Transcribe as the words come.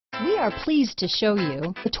We are pleased to show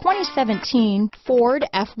you the 2017 Ford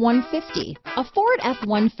F-150. A Ford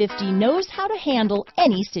F-150 knows how to handle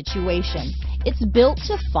any situation. It's built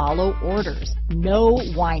to follow orders, no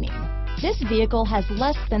whining. This vehicle has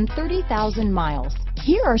less than 30,000 miles.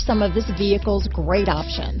 Here are some of this vehicle's great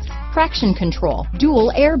options: traction control,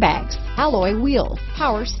 dual airbags, alloy wheels,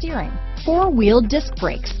 power steering, four-wheel disc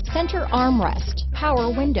brakes, center armrest,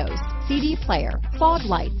 power windows, CD player, fog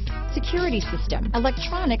lights, security system,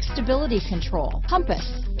 electronic stability control, compass,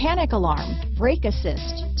 panic alarm, brake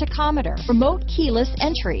assist, tachometer, remote keyless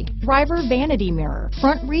entry, driver vanity mirror,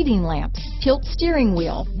 front reading lamps, tilt steering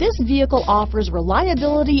wheel. This vehicle offers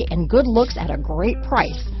reliability and good looks at a great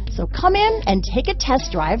price. So come in and take a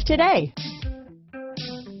test drive today.